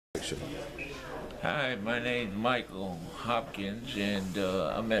introduction. Hi, my name's Michael Hopkins, and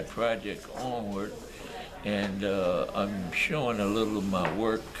I'm at Project Onward, and I'm showing a little of my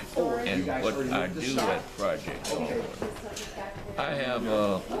work and what I do at Project Onward. I have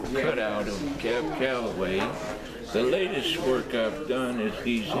a cutout of Cab Calloway. The latest work I've done is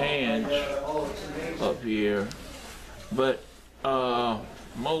these hands up here, but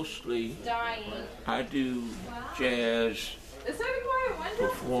mostly I do jazz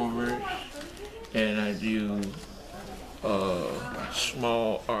performers, and I do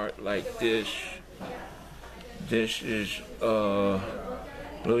small art like this. This is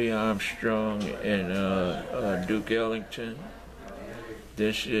Louis Armstrong and Duke Ellington.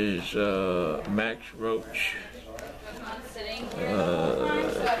 This is Max Roach.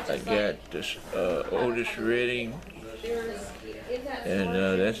 I got this Otis Redding, and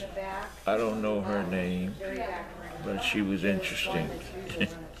that's, I don't know her name, but she was interesting.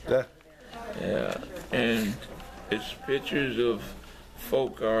 Yeah, and it's pictures of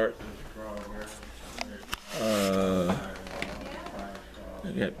folk art. I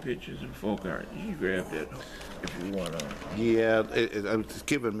got pictures of folk art. You can grab that if you want to. Yeah, it's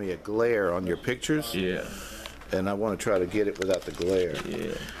giving me a glare on your pictures. Yeah. And I want to try to get it without the glare.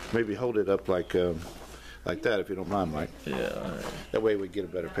 Yeah. Maybe hold it up like that, if you don't mind, Mike. Yeah. All right. That way we get a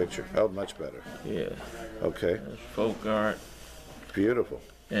better picture. Oh, much better. Yeah. Okay. That's folk art. Beautiful.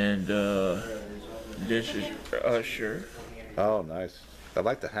 And this is Usher. Oh, nice. I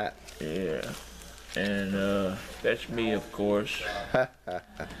like the hat. Yeah. And that's me, of course.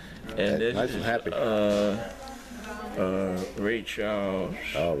 And this nice is and happy. Ray Charles.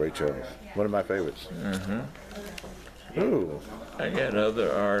 Oh, Ray Charles. One of my favorites. Ooh. I got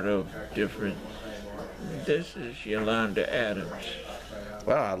other art of different. This is Yolanda Adams.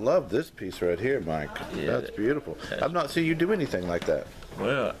 Wow, I love this piece right here, Mike. Yeah, that's beautiful. I've not seen you do anything like that.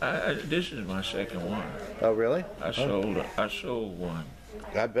 Well, this is my second one. Oh, really? I sold one.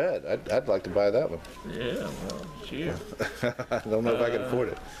 I bet. I'd like to buy that one. Yeah, well, it's here. I don't know if I can afford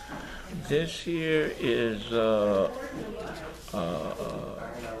it. This here is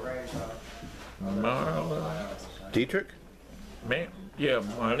Marla Dietrich?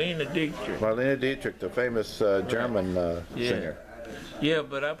 Marlene Dietrich. Marlene Dietrich, the famous German singer. Yeah,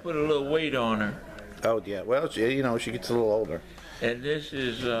 but I put a little weight on her. Oh, yeah. Well, she gets a little older. And this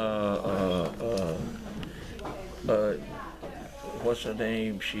is what's her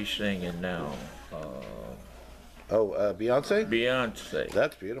name? She's singing now. Beyonce? Beyonce.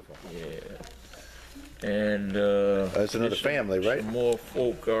 That's beautiful. Yeah. And that's another family, right? Some more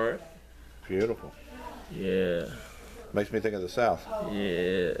folk art. Beautiful. Yeah. Makes me think of the South.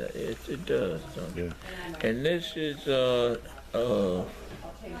 Yeah, it does. Yeah. And this is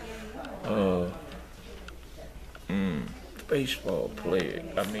baseball player.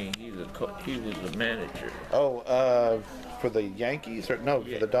 I mean, he was a manager. Oh, for the Yankees or no?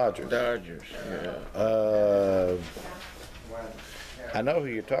 Yeah, for the Dodgers. Dodgers. Yeah. I know who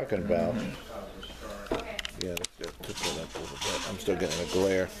you're talking about. Yeah, let's just put that up a little bit. I'm still getting a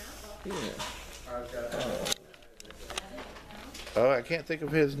glare. Yeah. Oh, I can't think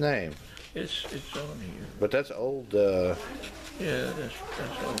of his name. It's on here. But that's old. Yeah, that's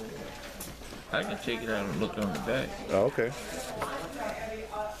old. I can take it out and look on the back. Oh, okay.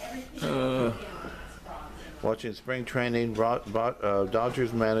 Watching spring training,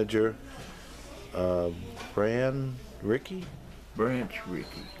 Dodgers manager Branch Rickey.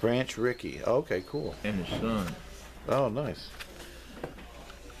 Branch Rickey. Okay, cool. And his son. Oh, nice.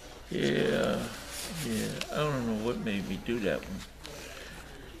 Yeah. I don't know what made me do that one.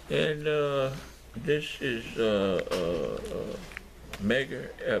 And this is Medgar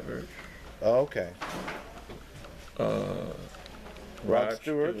Evers. Oh, okay. Rod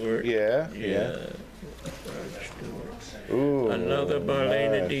Stewart. Yeah. Rod Stewart. Ooh. Another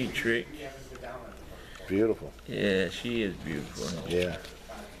Marlene nice. Dietrich. Beautiful. Yeah, she is beautiful. Yeah.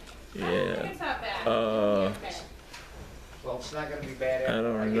 Yeah. Well, it's not going to be bad. I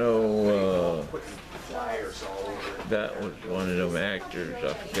don't know. That was one of them actors.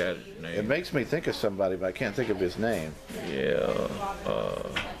 I forgot his name. It makes me think of somebody, but I can't think of his name. Yeah.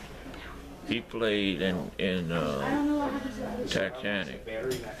 He played in Titanic.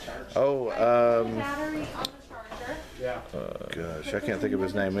 Oh, gosh, I can't think of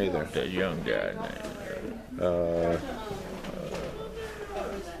his name either. That young guy name.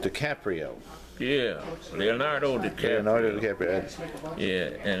 DiCaprio. Yeah, Leonardo DiCaprio. Leonardo DiCaprio.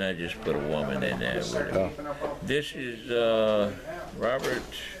 Yeah, and I just put a woman in there with it. Oh. This is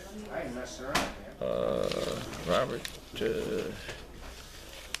Robert. What's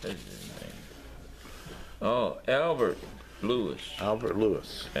his name? Oh, Albert Lewis. Albert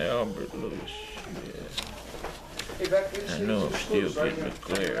Lewis. Albert Lewis. Yeah. Hey, Beck, good to I see know you. I'm still getting the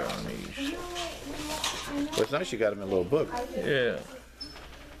glare on these. Well, it's nice you got him in a little book. Yeah.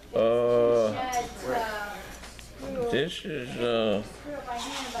 This is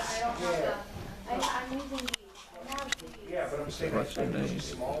Yeah, but I'm saying what's the name?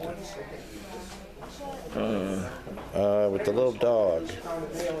 small ones. With the little dog.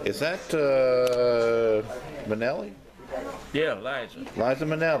 Is that Minnelli? Yeah, Liza. Liza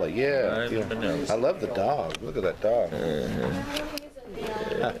Minnelli, yeah. Liza yeah. Minnelli. I love the dog. Look at that dog.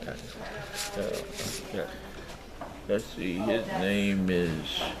 Yeah. Let's see. His name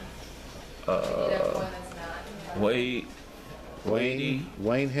is Wayne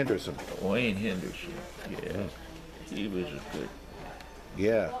Henderson. Wayne Henderson. Yeah. He was a good.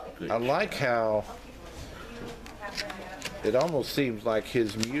 Yeah. I like how it almost seems like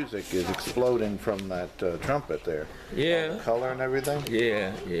his music is exploding from that trumpet there. Yeah. Color and everything.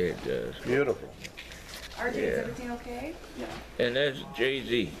 Yeah, it does. Beautiful. RJ, is everything okay? And that's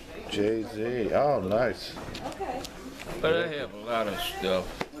Jay-Z. Jay-Z. Oh, nice. Okay. But I have a lot of stuff.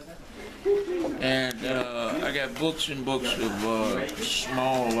 And I got books and books of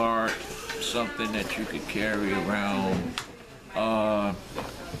small art, something that you could carry around. I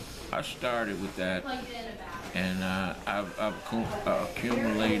started with that, and I've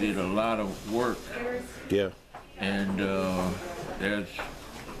accumulated a lot of work. Yeah. And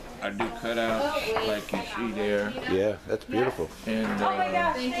I do cutouts like you see there. Yeah, that's beautiful. And Oh my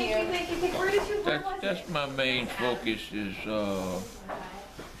gosh, thank you. Where did you that's my main focus is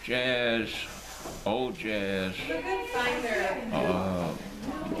jazz, old jazz,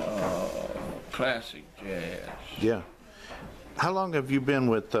 classic jazz. Yeah. How long have you been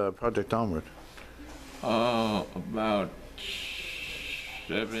with Project Onward? About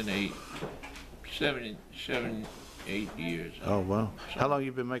 7, 8 years. Oh, wow. How long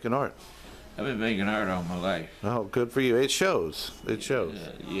you been making art? I've been making art all my life. Oh, good for you. It shows. It shows.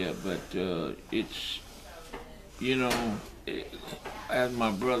 Yeah, but it's, you know, as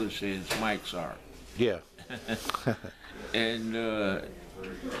my brother says, Mike's art. Yeah. And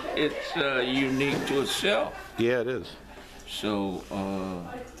it's unique to itself. Yeah, it is. So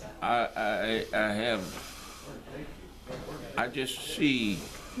I just see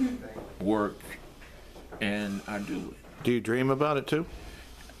work and I do it. Do you dream about it too?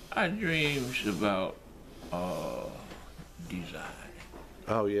 I dreams about design.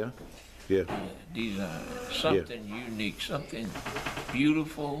 Oh, yeah? Yeah. Yeah, design. Something unique, something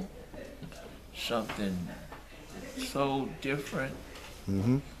beautiful, something so different,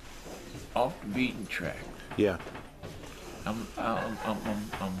 off the beaten track. Yeah. I'm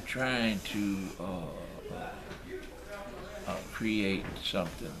trying to create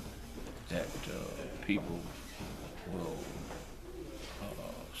something that people will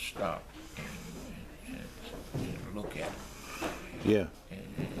stop and look at, Yeah.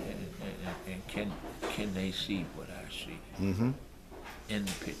 and can they see what I see in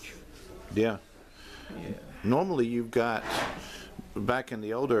the picture? Yeah. Yeah. Normally you've got, back in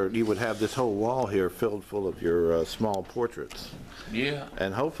the older, you would have this whole wall here filled full of your small portraits. Yeah.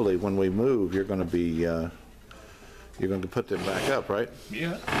 And hopefully when we move, you're going to be, you're going to put them back up, right?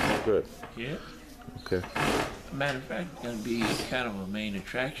 Yeah. Good. Yeah. Okay. Matter of fact, it's going to be kind of a main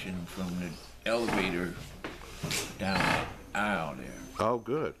attraction from the elevator down that aisle there. Oh,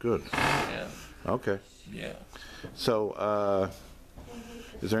 good, good. Yeah. Okay. Yeah. So,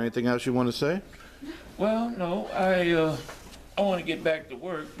 is there anything else you want to say? Well, no, I want to get back to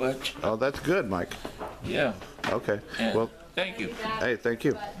work, but Oh, that's good, Mike. yeah. Okay. And Well, thank you. hey, thank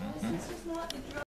you. Mhm.